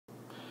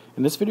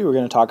In this video, we're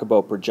going to talk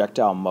about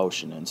projectile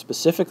motion, and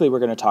specifically we're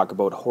going to talk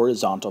about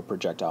horizontal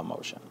projectile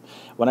motion.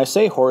 When I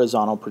say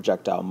horizontal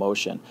projectile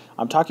motion,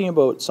 I'm talking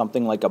about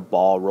something like a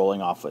ball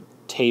rolling off a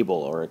table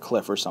or a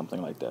cliff or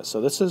something like this.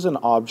 So this is an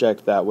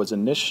object that was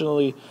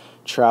initially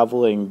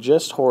traveling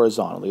just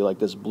horizontally, like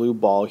this blue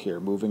ball here,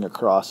 moving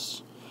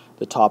across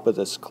the top of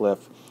this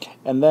cliff,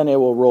 and then it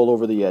will roll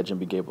over the edge and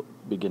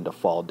begin to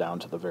fall down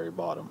to the very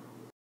bottom.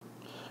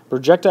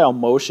 Projectile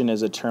motion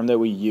is a term that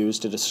we use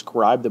to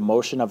describe the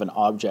motion of an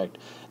object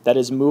that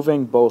is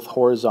moving both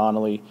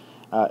horizontally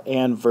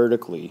and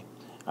vertically,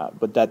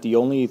 but that the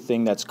only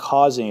thing that's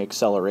causing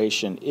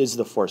acceleration is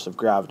the force of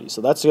gravity.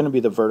 So that's going to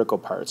be the vertical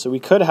part. So we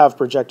could have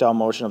projectile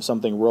motion of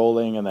something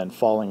rolling and then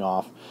falling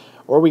off,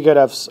 or we could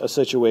have a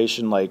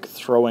situation like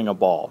throwing a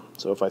ball.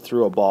 So if I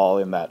threw a ball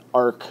in that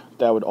arc,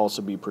 that would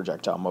also be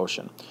projectile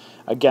motion.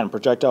 Again,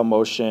 projectile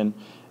motion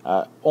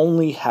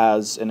only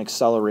has an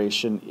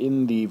acceleration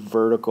in the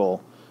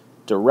vertical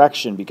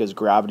direction because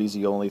gravity is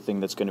the only thing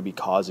that's going to be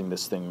causing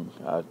this thing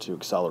to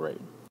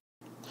accelerate.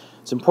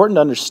 It's important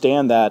to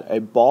understand that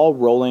a ball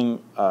rolling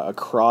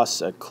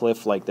across a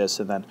cliff like this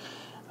and then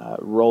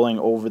rolling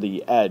over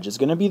the edge is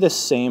going to be the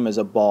same as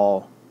a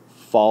ball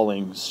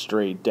falling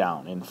straight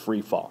down in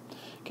free fall.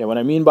 Okay, what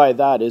I mean by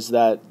that is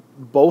that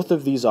both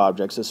of these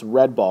objects, this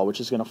red ball, which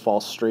is going to fall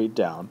straight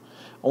down,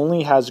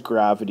 only has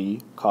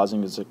gravity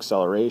causing its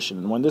acceleration.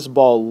 And when this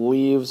ball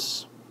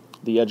leaves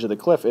the edge of the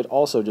cliff, it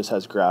also just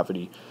has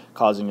gravity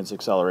causing its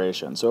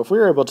acceleration. So if we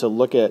were able to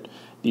look at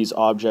these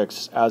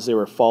objects as they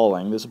were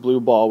falling, this blue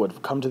ball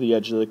would come to the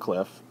edge of the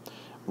cliff,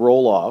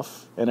 roll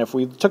off, and if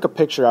we took a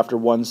picture after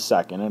 1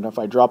 second, and if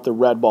I dropped the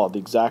red ball at the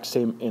exact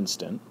same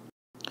instant,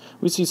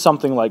 we see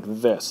something like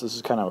this. This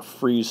is kind of a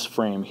freeze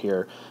frame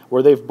here,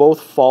 where they've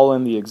both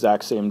fallen the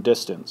exact same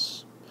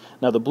distance.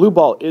 Now the blue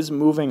ball is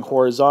moving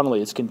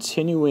horizontally. It's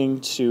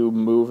continuing to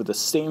move at the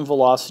same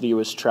velocity it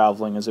was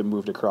traveling as it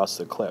moved across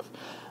the cliff.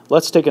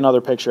 Let's take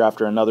another picture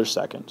after another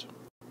second.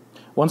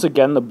 Once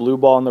again, the blue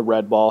ball and the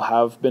red ball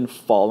have been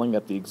falling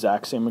at the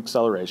exact same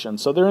acceleration,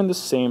 so they're in the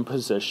same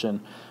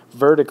position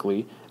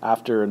vertically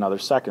after another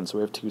second, so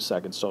we have 2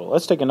 seconds total.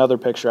 Let's take another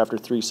picture after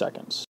 3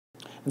 seconds.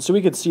 And so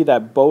we can see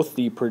that both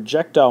the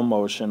projectile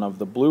motion of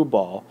the blue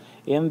ball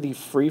and the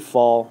free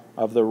fall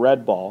of the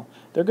red ball,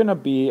 they're going to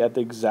be at the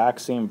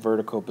exact same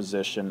vertical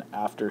position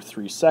after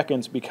 3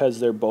 seconds because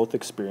they're both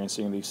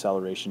experiencing the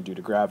acceleration due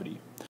to gravity.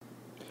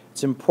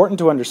 It's important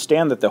to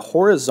understand that the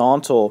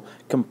horizontal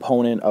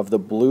component of the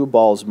blue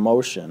ball's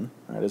motion,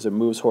 right, as it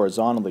moves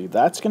horizontally,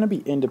 that's going to be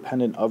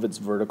independent of its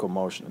vertical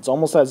motion. It's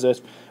almost as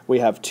if we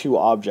have two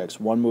objects,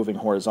 one moving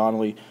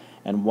horizontally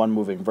and one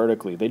moving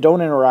vertically. They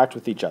don't interact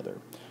with each other.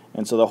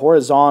 And so the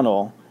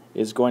horizontal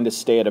is going to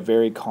stay at a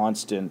very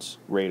constant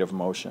rate of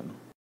motion.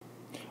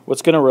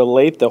 What's going to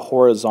relate the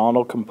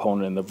horizontal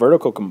component and the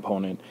vertical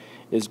component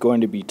is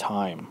going to be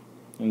time.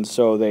 And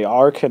so they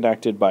are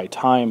connected by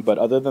time, but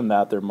other than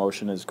that, their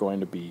motion is going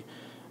to be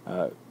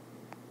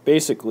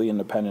basically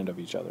independent of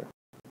each other.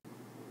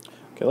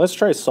 Okay, let's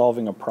try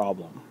solving a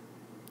problem.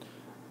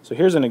 So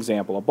here's an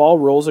example. A ball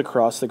rolls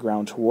across the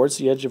ground towards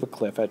the edge of a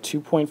cliff at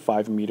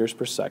 2.5 meters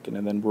per second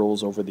and then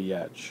rolls over the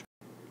edge.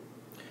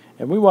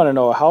 And we want to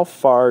know how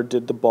far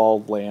did the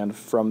ball land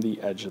from the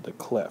edge of the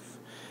cliff.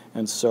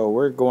 And so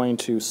we're going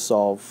to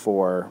solve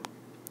for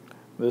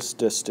this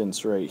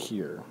distance right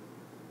here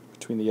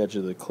between the edge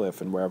of the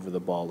cliff and wherever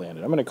the ball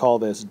landed. I'm going to call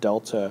this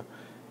delta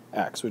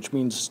x, which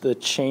means the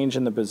change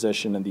in the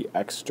position in the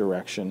x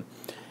direction.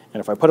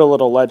 And if I put a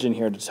little legend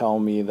here to tell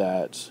me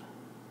that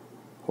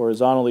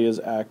horizontally is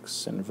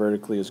x and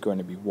vertically is going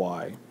to be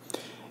y.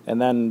 And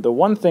then the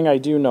one thing I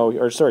do know,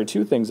 or sorry,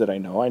 two things that I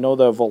know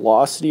the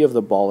velocity of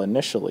the ball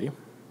initially,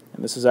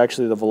 and this is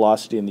actually the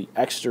velocity in the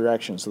x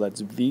direction, so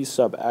that's v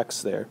sub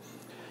x there,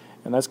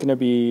 and that's going to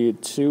be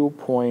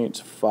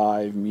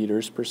 2.5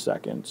 meters per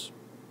second.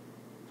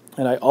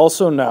 And I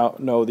also now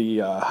know the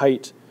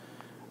height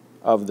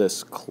of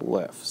this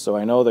cliff, so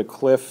I know the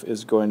cliff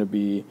is going to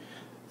be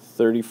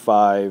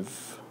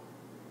 35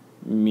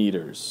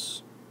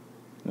 meters,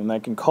 and I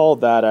can call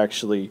that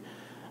actually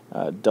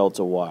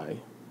delta y.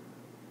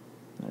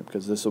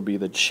 Because this will be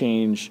the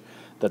change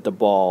that the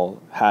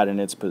ball had in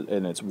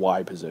its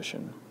y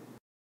position.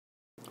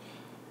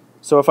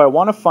 So if I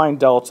want to find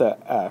delta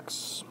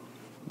x,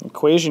 the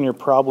equation you're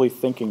probably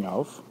thinking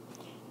of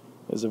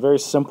is a very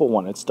simple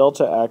one. It's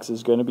delta x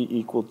is going to be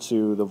equal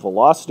to the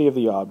velocity of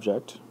the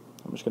object.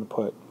 I'm just going to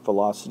put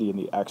velocity in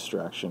the x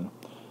direction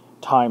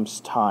times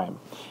time.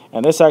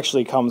 And this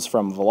actually comes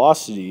from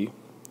velocity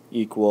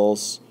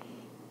equals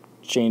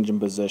change in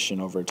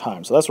position over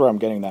time. So that's where I'm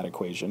getting that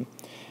equation.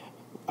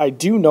 I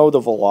do know the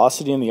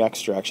velocity in the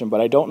x direction,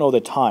 but I don't know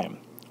the time.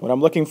 What I'm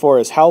looking for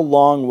is how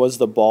long was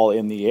the ball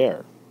in the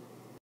air.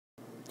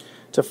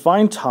 To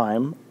find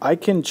time, I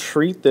can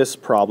treat this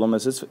problem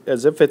as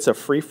if it's a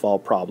free fall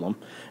problem,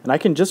 and I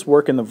can just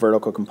work in the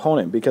vertical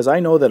component because I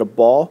know that a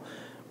ball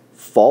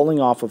falling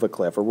off of a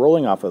cliff or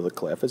rolling off of the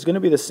cliff is going to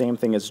be the same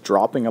thing as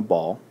dropping a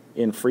ball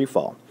in free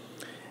fall.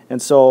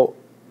 And so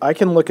I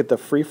can look at the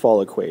free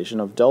fall equation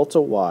of delta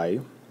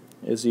y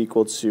is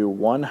equal to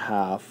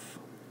 1/2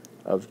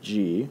 of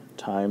g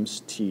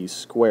times t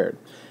squared.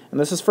 And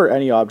this is for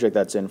any object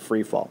that's in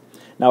free fall.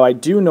 Now I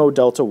do know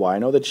delta y, I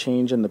know the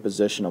change in the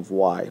position of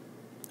y.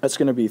 That's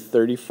going to be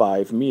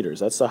 35 meters.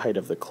 That's the height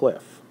of the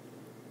cliff.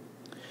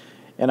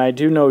 And I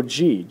do know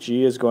g.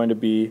 G is going to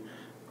be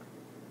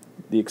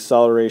the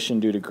acceleration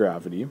due to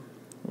gravity,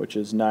 which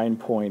is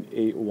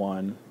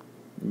 9.81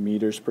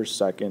 meters per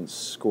second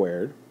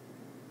squared.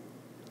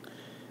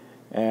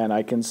 And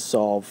I can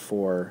solve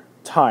for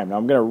time. Now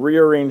I'm going to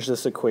rearrange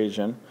this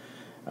equation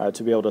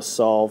to be able to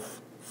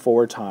solve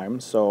for time.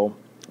 So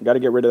I've got to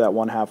get rid of that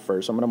 1/2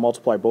 first. I'm going to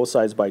multiply both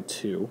sides by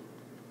 2.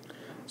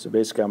 So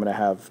basically I'm going to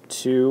have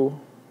 2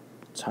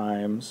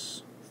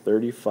 times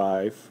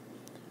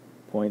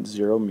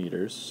 35.0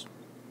 meters.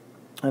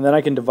 And then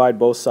I can divide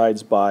both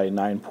sides by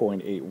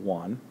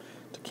 9.81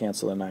 to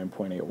cancel the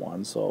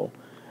 9.81. So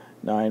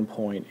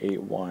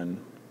 9.81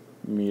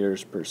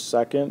 meters per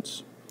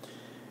second.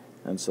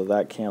 And so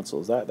that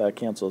cancels that, that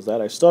cancels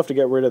that. I still have to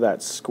get rid of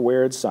that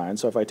squared sign.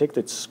 So if I take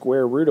the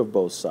square root of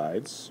both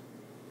sides,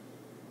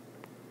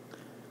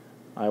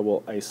 I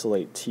will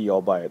isolate t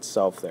all by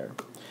itself there.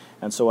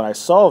 And so when I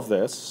solve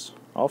this,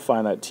 I'll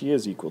find that t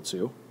is equal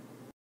to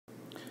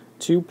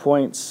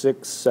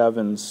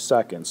 2.67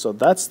 seconds. So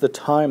that's the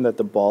time that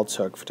the ball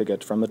took to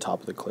get from the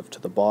top of the cliff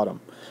to the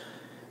bottom.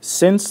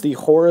 Since the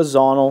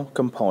horizontal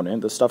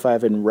component, the stuff I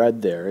have in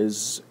red there,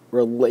 is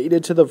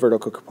related to the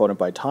vertical component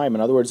by time,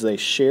 in other words, they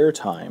share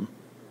time,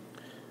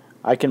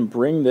 I can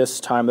bring this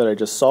time that I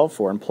just solved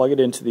for and plug it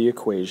into the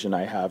equation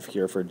I have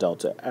here for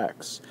delta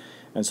x.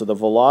 And so the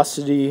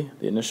velocity,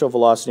 the initial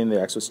velocity in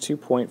the x was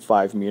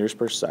 2.5 meters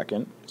per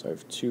second. So I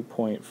have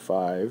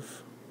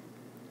 2.5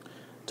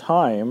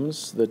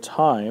 times the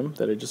time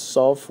that I just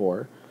solved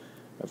for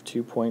of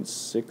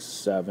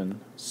 2.67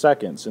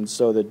 seconds. And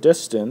so the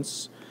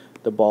distance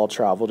the ball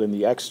traveled in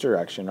the x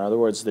direction, in other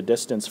words, the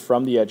distance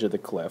from the edge of the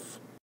cliff,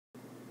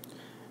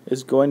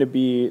 is going to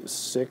be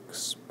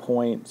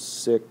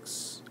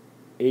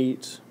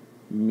 6.68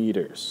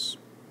 meters.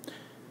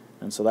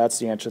 And so that's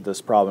the answer to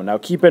this problem. Now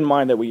keep in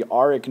mind that we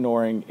are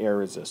ignoring air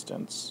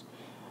resistance.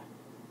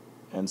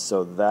 And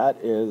so that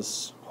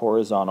is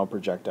horizontal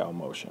projectile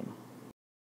motion.